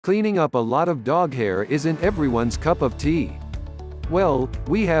Cleaning up a lot of dog hair isn't everyone's cup of tea. Well,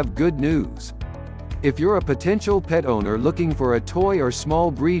 we have good news. If you're a potential pet owner looking for a toy or small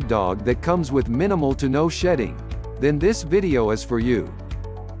breed dog that comes with minimal to no shedding, then this video is for you.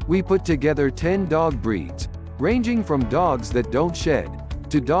 We put together 10 dog breeds, ranging from dogs that don't shed,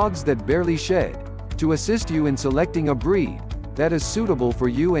 to dogs that barely shed, to assist you in selecting a breed that is suitable for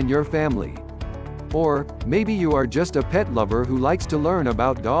you and your family. Or, maybe you are just a pet lover who likes to learn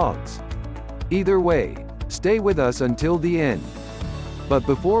about dogs. Either way, stay with us until the end. But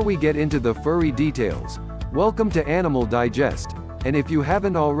before we get into the furry details, welcome to Animal Digest, and if you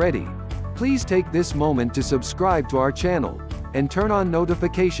haven't already, please take this moment to subscribe to our channel, and turn on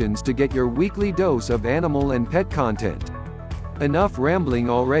notifications to get your weekly dose of animal and pet content. Enough rambling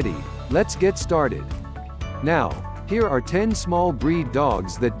already, let's get started. Now, here are 10 small breed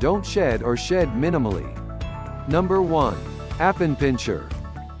dogs that don't shed or shed minimally. Number 1. Affenpinscher.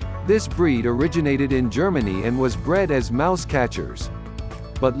 This breed originated in Germany and was bred as mouse catchers.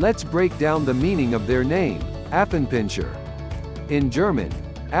 But let's break down the meaning of their name, Affenpinscher. In German,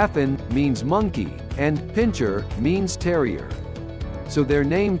 Affen means monkey, and Pinscher means terrier. So their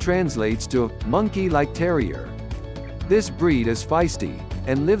name translates to monkey-like terrier. This breed is feisty,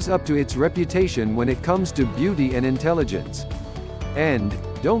 and lives up to its reputation when it comes to beauty and intelligence. And,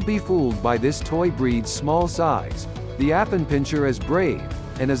 don't be fooled by this toy breed's small size. The Affenpinscher is brave,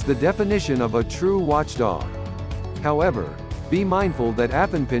 and is the definition of a true watchdog. However, be mindful that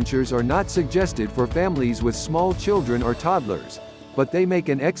Affenpinschers are not suggested for families with small children or toddlers, but they make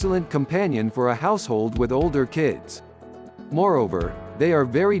an excellent companion for a household with older kids. Moreover, they are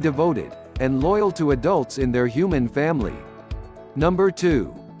very devoted, and loyal to adults in their human family. Number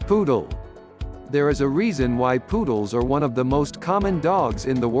 2. Poodle. There is a reason why poodles are one of the most common dogs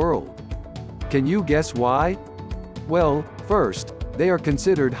in the world. Can you guess why? Well, first, they are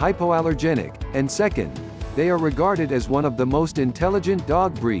considered hypoallergenic, and second, they are regarded as one of the most intelligent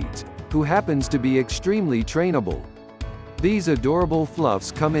dog breeds, who happens to be extremely trainable. These adorable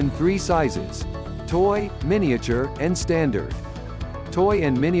fluffs come in 3 sizes: toy, miniature, and standard. Toy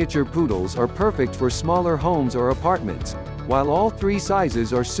and miniature poodles are perfect for smaller homes or apartments, while all 3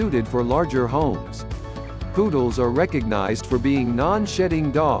 sizes are suited for larger homes. Poodles are recognized for being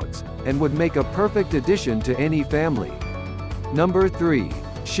non-shedding dogs, and would make a perfect addition to any family. Number 3.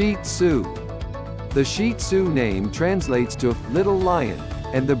 Shih Tzu. The Shih Tzu name translates to little lion,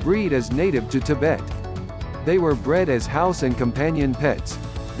 and the breed is native to Tibet. They were bred as house and companion pets,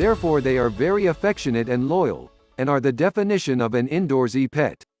 therefore they are very affectionate and loyal, and are the definition of an indoorsy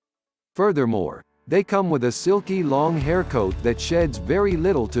pet. Furthermore, they come with a silky long hair coat that sheds very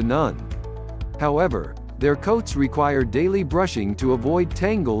little to none. However, their coats require daily brushing to avoid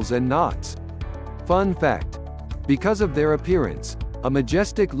tangles and knots. Fun fact: because of their appearance, a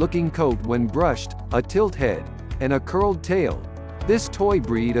majestic-looking coat when brushed, a tilt head, and a curled tail, this toy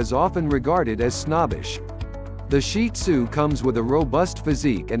breed is often regarded as snobbish. The Shih Tzu comes with a robust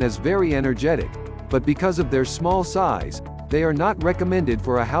physique and is very energetic, but because of their small size, they are not recommended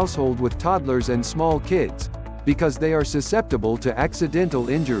for a household with toddlers and small kids, because they are susceptible to accidental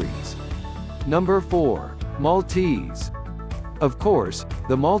injuries. Number 4. Maltese. Of course,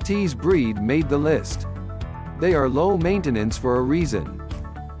 the Maltese breed made the list. They are low maintenance for a reason.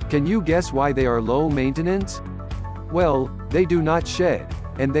 Can you guess why they are low maintenance? Well, they do not shed,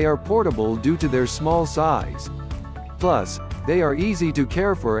 and they are portable due to their small size. Plus, they are easy to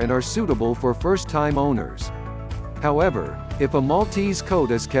care for and are suitable for first-time owners. However, if a Maltese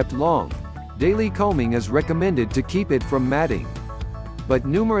coat is kept long, daily combing is recommended to keep it from matting. But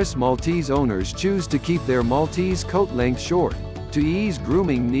numerous Maltese owners choose to keep their Maltese coat length short, to ease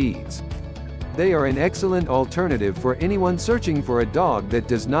grooming needs. They are an excellent alternative for anyone searching for a dog that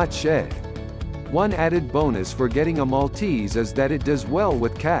does not shed. One added bonus for getting a Maltese is that it does well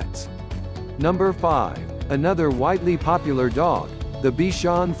with cats. Number 5. Another widely popular dog, the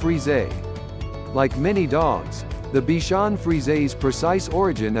Bichon Frise. Like many dogs, the Bichon Frise's precise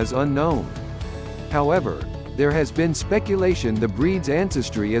origin is unknown. However, there has been speculation the breed's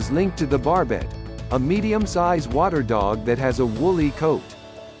ancestry is linked to the Barbet, a medium-sized water dog that has a woolly coat.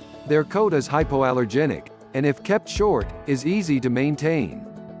 Their coat is hypoallergenic, and if kept short, is easy to maintain.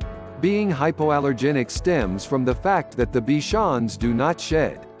 Being hypoallergenic stems from the fact that the Bichons do not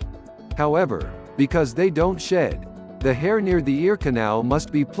shed. However, because they don't shed, the hair near the ear canal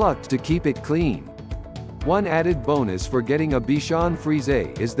must be plucked to keep it clean. One added bonus for getting a Bichon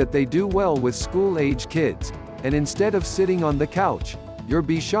Frise is that they do well with school-age kids, and instead of sitting on the couch, your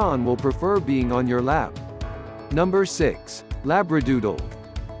Bichon will prefer being on your lap. Number 6. Labradoodle.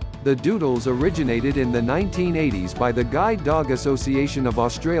 The Doodles originated in the 1980s by the Guide Dog Association of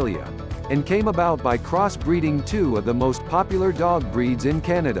Australia, and came about by crossbreeding two of the most popular dog breeds in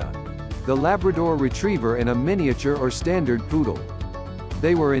Canada, the Labrador Retriever and a miniature or standard poodle.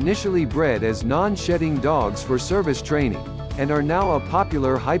 They were initially bred as non-shedding dogs for service training, and are now a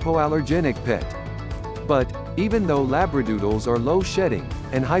popular hypoallergenic pet. But, even though Labradoodles are low-shedding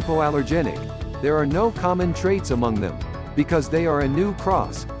and hypoallergenic, there are no common traits among them, because they are a new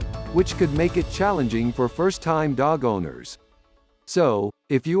cross, which could make it challenging for first-time dog owners. So,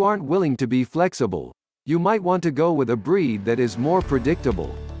 if you aren't willing to be flexible, you might want to go with a breed that is more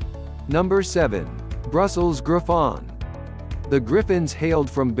predictable. Number 7. Brussels Griffon. The Griffons hailed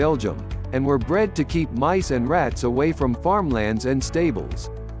from Belgium, and were bred to keep mice and rats away from farmlands and stables.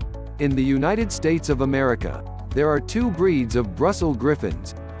 In the United States of America, there are two breeds of Brussels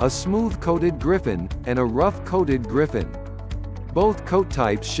Griffons, a smooth-coated Griffon, and a rough-coated Griffon. Both coat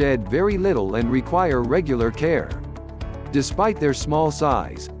types shed very little and require regular care. Despite their small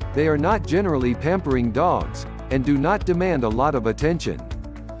size, they are not generally pampering dogs, and do not demand a lot of attention.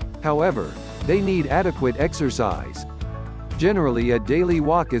 However, they need adequate exercise. Generally, a daily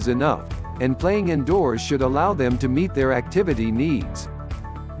walk is enough, and playing indoors should allow them to meet their activity needs.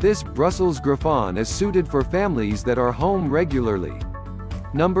 This Brussels Griffon is suited for families that are home regularly.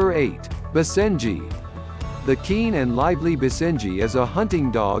 Number 8. Basenji. The keen and lively Basenji is a hunting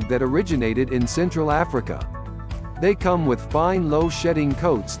dog that originated in Central Africa. They come with fine low-shedding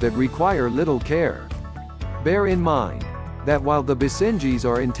coats that require little care. Bear in mind that while the Basenjis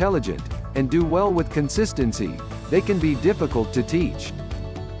are intelligent, and do well with consistency, they can be difficult to teach.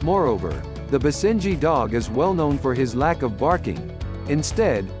 Moreover, the Basenji dog is well known for his lack of barking.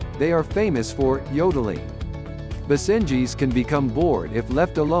 Instead, they are famous for yodeling. Basenjis can become bored if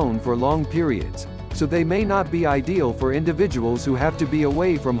left alone for long periods, so they may not be ideal for individuals who have to be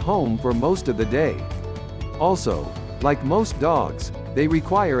away from home for most of the day. Also, like most dogs, they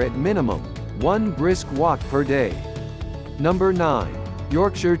require at minimum one brisk walk per day. Number 9.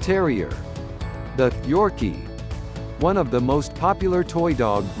 Yorkshire Terrier. The Yorkie, one of the most popular toy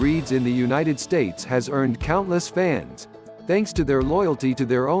dog breeds in the United States, has earned countless fans, thanks to their loyalty to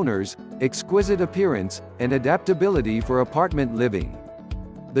their owners, exquisite appearance, and adaptability for apartment living.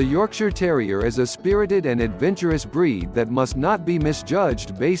 The Yorkshire Terrier is a spirited and adventurous breed that must not be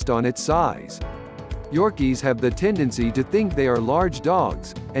misjudged based on its size. Yorkies have the tendency to think they are large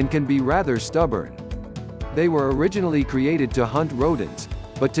dogs, and can be rather stubborn. They were originally created to hunt rodents,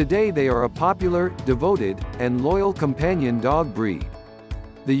 but today they are a popular, devoted, and loyal companion dog breed.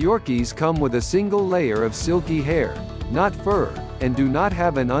 The Yorkies come with a single layer of silky hair, not fur, and do not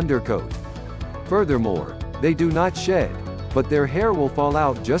have an undercoat. Furthermore, they do not shed, but their hair will fall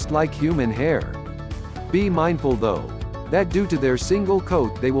out just like human hair. Be mindful though, that due to their single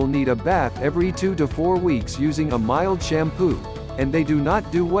coat they will need a bath every 2 to 4 weeks using a mild shampoo, and they do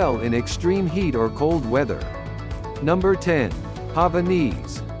not do well in extreme heat or cold weather. Number 10.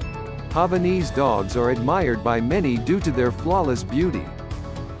 Havanese. Havanese dogs are admired by many due to their flawless beauty.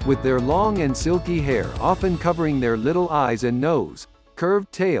 With their long and silky hair often covering their little eyes and nose,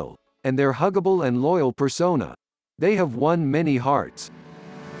 curved tail, and their huggable and loyal persona, they have won many hearts.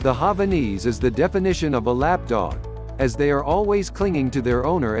 The Havanese is the definition of a lapdog, as they are always clinging to their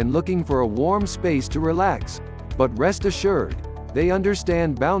owner and looking for a warm space to relax, but rest assured, they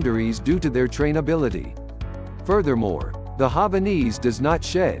understand boundaries due to their trainability. Furthermore, the Havanese does not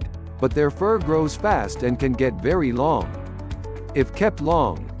shed, but their fur grows fast and can get very long. If kept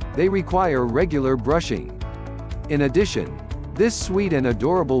long, they require regular brushing. In addition, this sweet and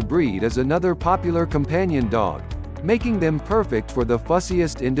adorable breed is another popular companion dog, making them perfect for the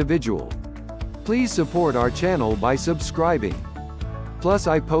fussiest individual. Please support our channel by subscribing. Plus,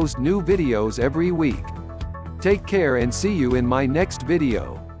 I post new videos every week. Take care and see you in my next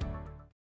video.